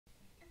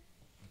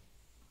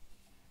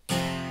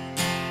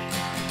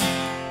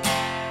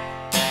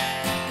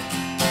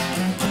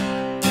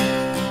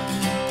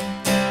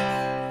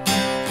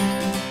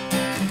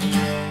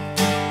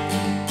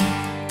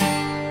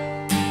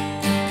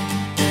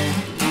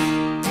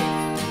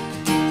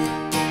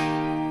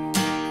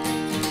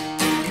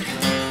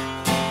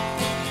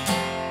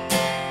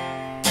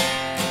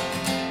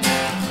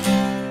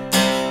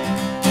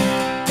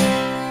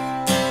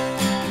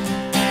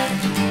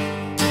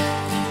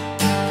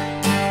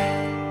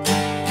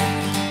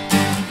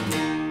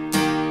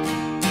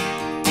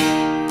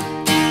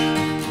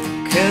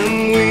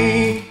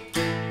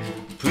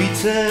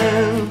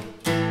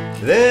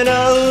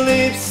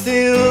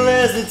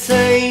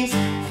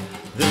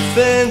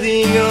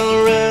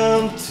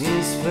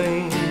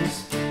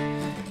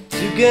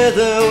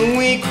together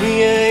we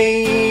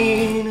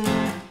create.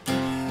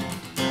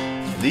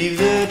 Leave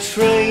the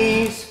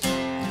trace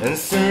and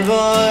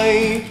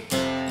survive.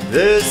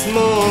 There's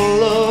more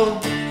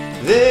love,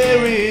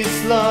 there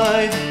is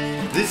life.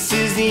 This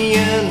is the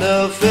end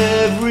of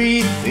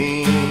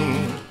everything.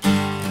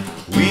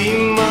 We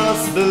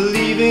must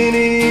believe in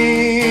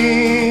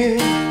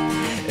it.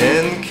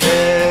 And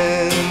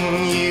can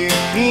you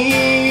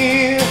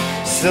hear?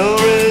 So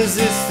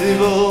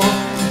resistible,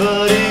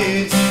 but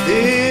it's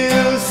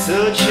still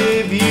such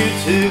a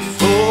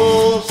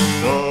beautiful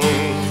song.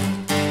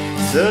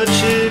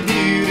 Such a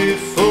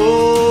beautiful.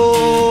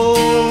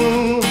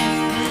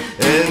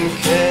 And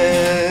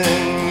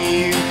can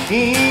you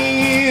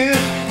hear?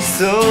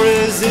 So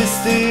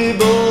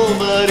resistible,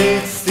 but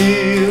it's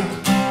still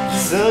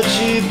such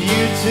a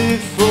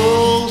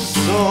beautiful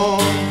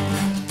song.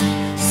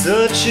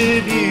 Such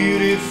a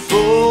beautiful.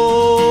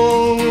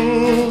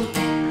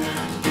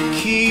 The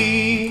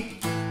key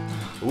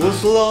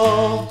was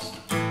lost.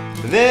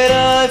 That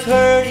I've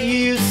hurt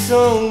you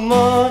so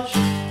much,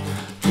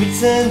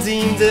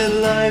 pretending that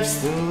life's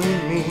still in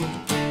me,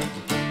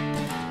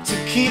 to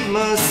keep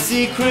my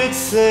secret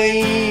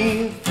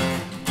safe.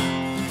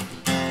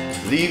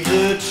 Leave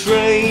the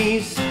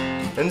trace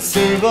and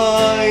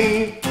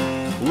survive.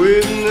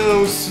 With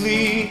no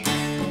sleep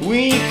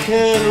we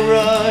can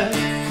ride.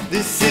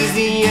 This is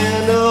the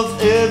end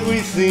of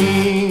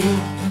everything.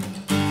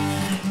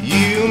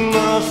 You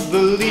must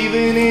believe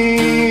in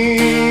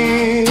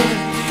it.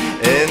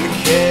 And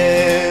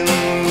can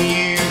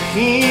you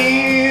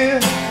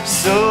hear?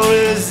 So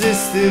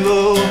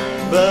resistible,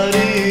 but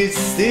it's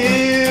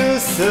still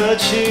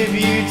such a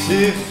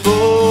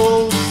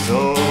beautiful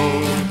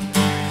song.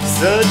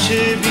 Such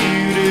a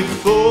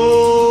beautiful.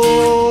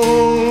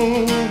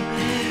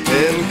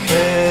 And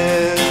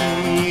can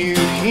you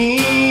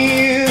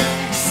hear?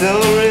 So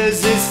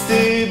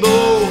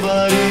resistible,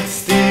 but it's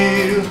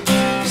still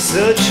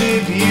such a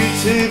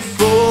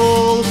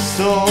beautiful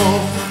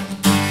song.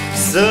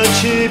 Such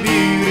a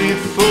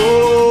beautiful.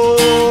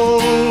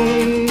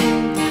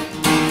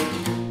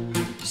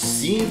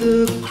 See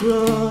the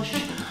crush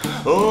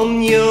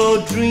on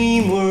your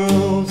dream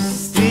world,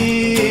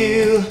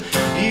 still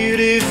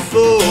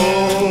beautiful,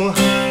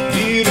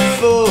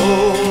 beautiful,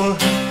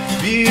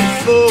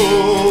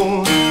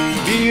 beautiful,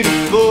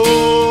 beautiful.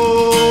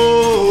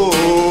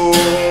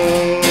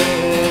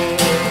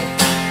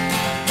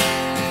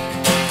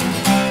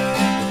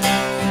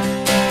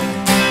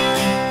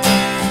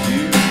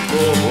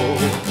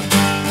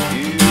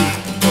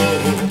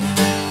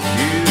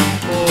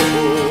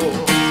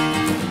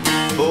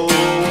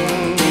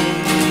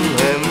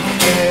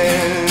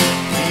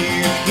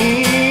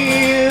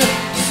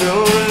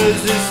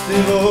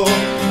 Irresistible,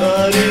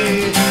 but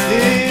it's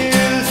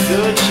still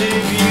such a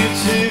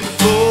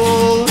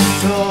beautiful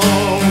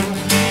song.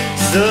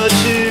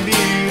 Such a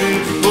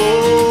beautiful.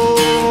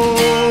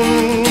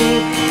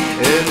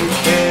 And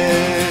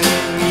can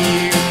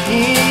you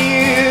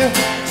hear?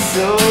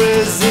 So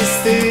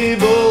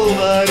irresistible,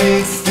 but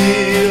it's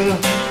still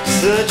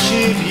such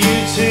a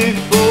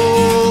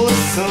beautiful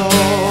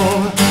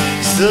song.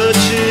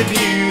 Such a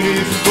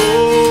beautiful.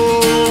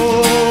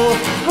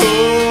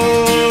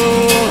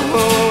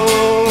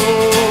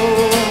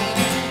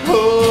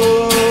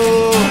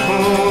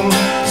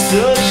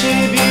 Such a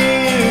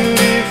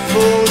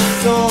beautiful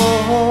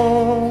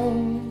song.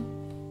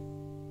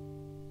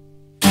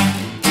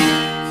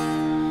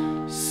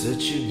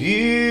 Such a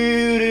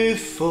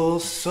beautiful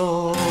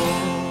song.